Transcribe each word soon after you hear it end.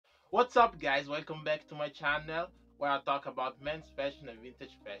What's up, guys? Welcome back to my channel where I talk about men's fashion and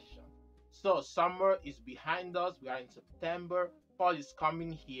vintage fashion. So, summer is behind us. We are in September. Fall is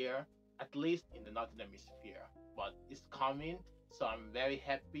coming here, at least in the northern hemisphere, but it's coming. So, I'm very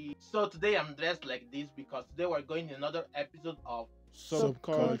happy. So, today I'm dressed like this because today we're going in another episode of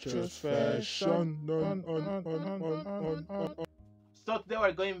Subculture fashion. On. So today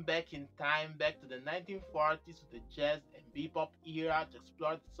we're going back in time, back to the 1940s, to the jazz and bebop era to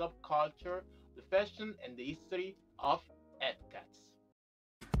explore the subculture, the fashion, and the history of Hepcats.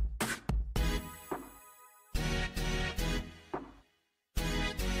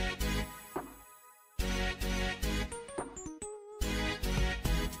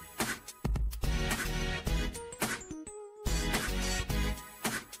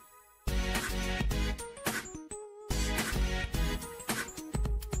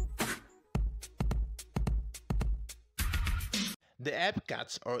 The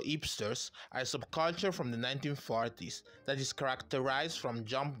Hepcats or Hipsters are a subculture from the 1940s that is characterized from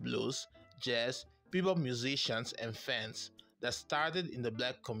jump blues, jazz, bebop musicians, and fans that started in the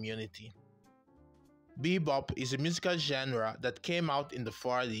black community. Bebop is a musical genre that came out in the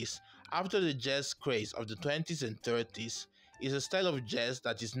 40s after the jazz craze of the 20s and 30s. It's a style of jazz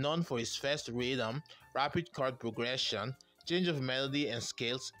that is known for its fast rhythm, rapid chord progression, change of melody and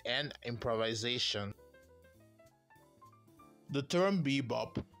scales, and improvisation. The term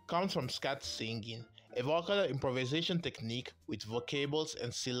bebop comes from scat singing, a vocal improvisation technique with vocables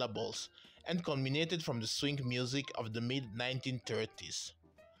and syllables, and culminated from the swing music of the mid-1930s.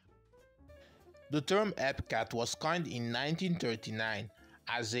 The term Hepcat was coined in 1939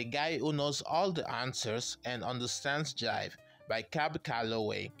 as a guy who knows all the answers and understands jive by Cab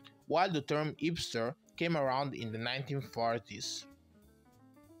Calloway, while the term hipster came around in the 1940s.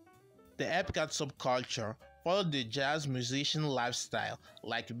 The Hepcat subculture followed the jazz musician lifestyle,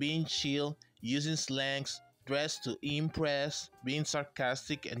 like being chill, using slangs, dressed to impress, being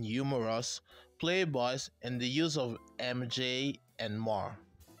sarcastic and humorous, playboys, and the use of MJ and more.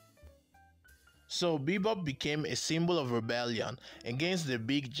 So bebop became a symbol of rebellion against the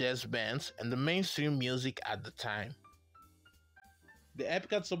big jazz bands and the mainstream music at the time. The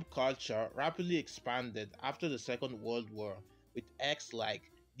Hepcat subculture rapidly expanded after the Second World War, with acts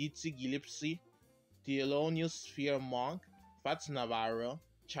like Dizzy Gillespie, Thelonious Monk, Fats Navarro,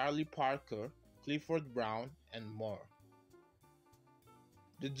 Charlie Parker, Clifford Brown, and more.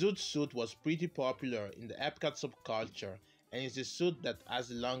 The dude suit was pretty popular in the Hepcat subculture and is a suit that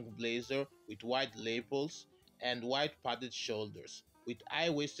has a long blazer with white lapels and white padded shoulders, with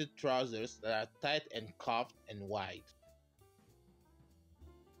high-waisted trousers that are tight and cuffed and wide.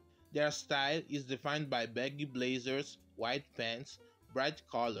 Their style is defined by baggy blazers, white pants, bright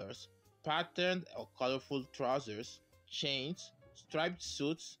colors, patterned or colorful trousers, chains, striped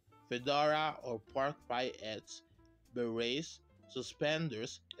suits, fedora or pork pie hats, berets,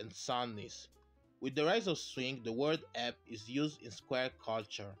 suspenders, and sunnies. With the rise of swing, the word "ep" is used in square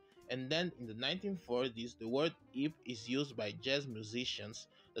culture, and then in the 1940s, the word "hip" is used by jazz musicians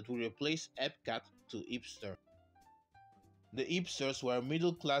that will replace "epcat" to "hipster." The hipsters were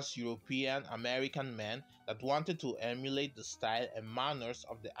middle-class European American men that wanted to emulate the style and manners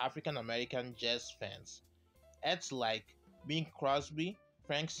of the African American jazz fans. Acts like Bing Crosby,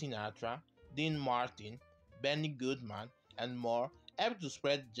 Frank Sinatra, Dean Martin, Benny Goodman, and more helped to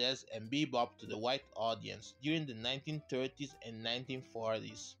spread jazz and bebop to the white audience during the 1930s and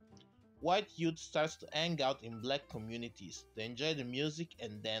 1940s. White youth starts to hang out in black communities to enjoy the music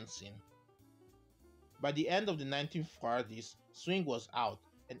and dancing. By the end of the 1940s, swing was out,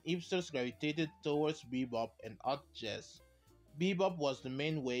 and hipsters gravitated towards bebop and hot jazz. Bebop was the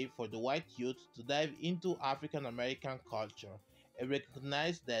main way for the white youth to dive into African American culture and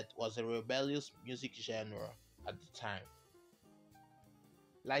recognized that was a rebellious music genre at the time.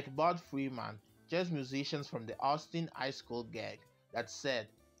 Like Bud Freeman, jazz musicians from the Austin High School gang that said,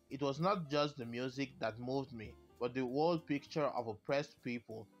 "It was not just the music that moved me, but the whole picture of oppressed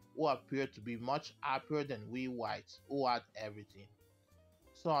people who appeared to be much happier than we whites who had everything."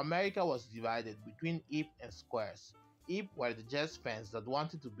 So America was divided between hip and squares. Hip were the jazz fans that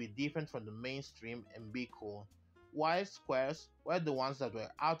wanted to be different from the mainstream and be cool, while squares were the ones that were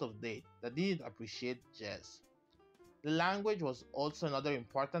out of date that didn't appreciate jazz. The language was also another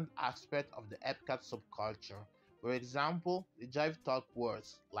important aspect of the Hepcat subculture. For example, the jive talk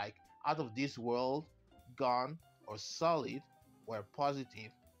words like "out of this world," "gone," or "solid" were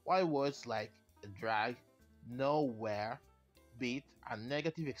positive, while words like "a drag," "nowhere," "beat" are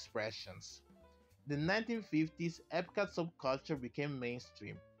negative expressions. In the 1950s, Hepcat subculture became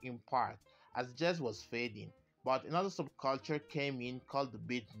mainstream, in part as jazz was fading, But another subculture came in called the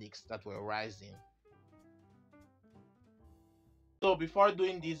beatniks that were rising. So before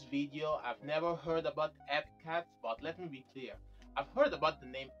doing this video, I've never heard about Hepcats, but let me be clear. I've heard about the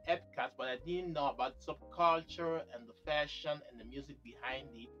name Hepcats, but I didn't know about subculture and the fashion and the music behind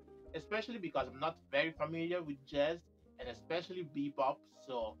it, especially because I'm not very familiar with jazz and especially bebop.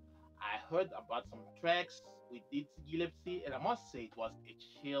 So I heard about some tracks with Dizzy Gillespie, and I must say it was a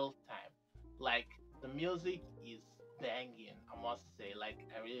chill time. Like the music is banging, I must say. Like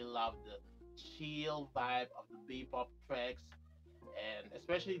I really love the chill vibe of the bebop tracks, and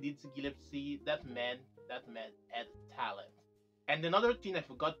especially Dizzy Gillespie. That man had talent. And another thing I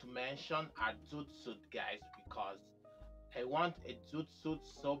forgot to mention are zoot suit guys, because I want a zoot suit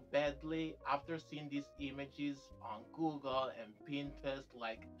so badly after seeing these images on Google and Pinterest.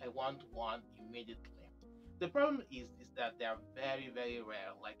 Like I want one immediately. The problem is that they are very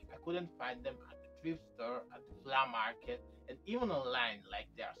rare. Like I couldn't find them at the thrift store, at the flea market, and even online. Like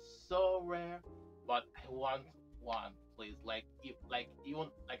they are so rare, but I want one, please. Like if like even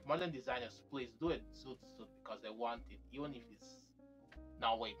like modern designers, please do a zoot suit because I want it, even if it's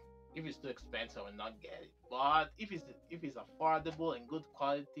now wait. If it's too expensive, I will not get it. But if it's affordable and good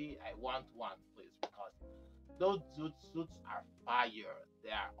quality, I want one, please, because those zoot suits are fire. They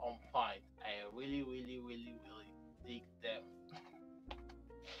are on point. I really dig them.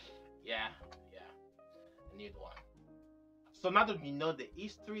 Yeah, yeah, I need one. So now that we know the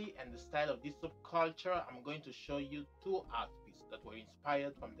history and the style of this subculture, I'm going to show you two outfits that were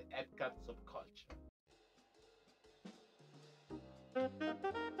inspired from the Epcat subculture.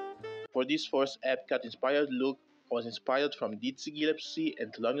 For this first Epcat inspired look, I was inspired from Dizzy Gillespie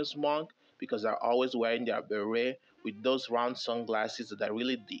and Thelonious Monk because they're always wearing their beret with those round sunglasses that I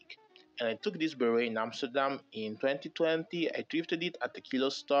really dig. And I took this beret in Amsterdam in 2020. I thrifted it at the Kilo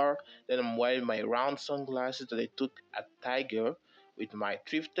store. Then I'm wearing my round sunglasses that I took at Tiger with my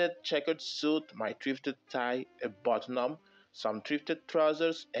thrifted checkered suit, my thrifted tie, a button up, some thrifted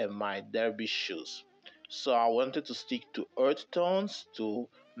trousers, and my derby shoes. So I wanted to stick to earth tones to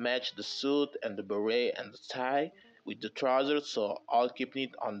match the suit and the beret and the tie with the trousers, so all keeping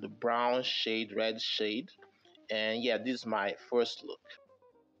it on the brown shade, red shade. And yeah, this is my first look.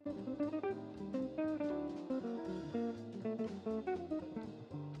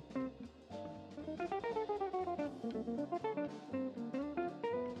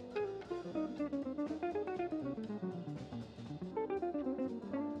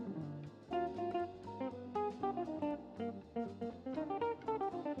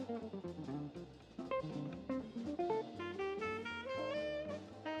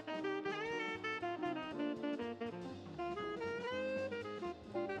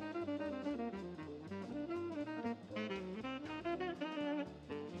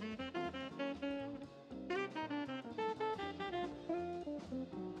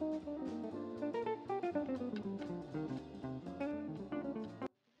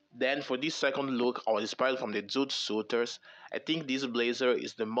 Then for this second look, I was inspired from the Zoot Suiters. I think this blazer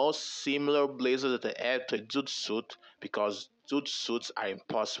is the most similar blazer that I had to a Zoot suit because Zoot suits are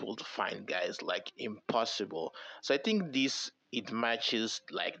impossible to find, guys. Like impossible. So I think this it matches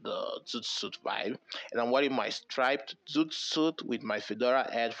like the Zoot suit vibe. And I'm wearing my striped Zoot suit with my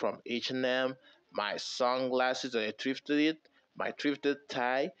fedora hat from H&M, my sunglasses that I thrifted it, my thrifted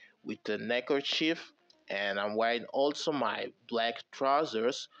tie with the neckerchief, and I'm wearing also my black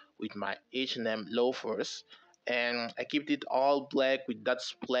trousers with my H&M loafers, and I kept it all black with that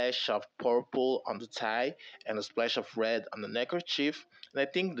splash of purple on the tie and a splash of red on the neckerchief, and I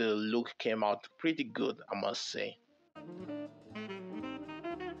think the look came out pretty good, I must say.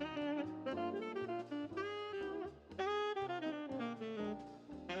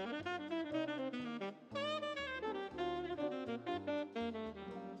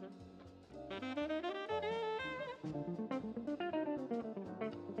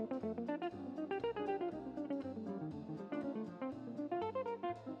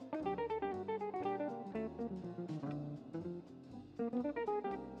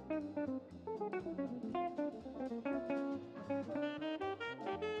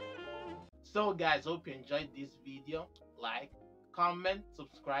 So guys, hope you enjoyed this video. Like, comment,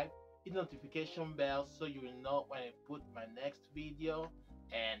 subscribe, hit the notification bell so you will know when I put my next video.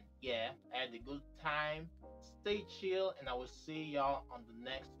 And yeah, I had a good time. Stay chill, and I will see y'all on the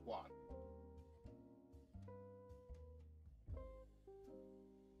next one.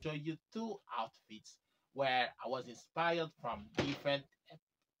 Show you two outfits where I was inspired from different.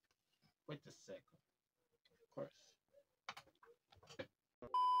 Wait a second. Of course.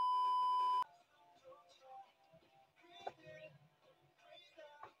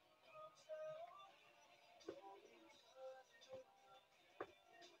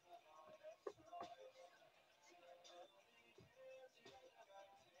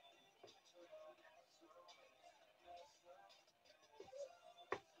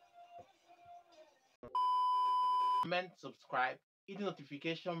 comment, subscribe, hit the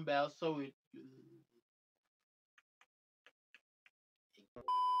notification bell so you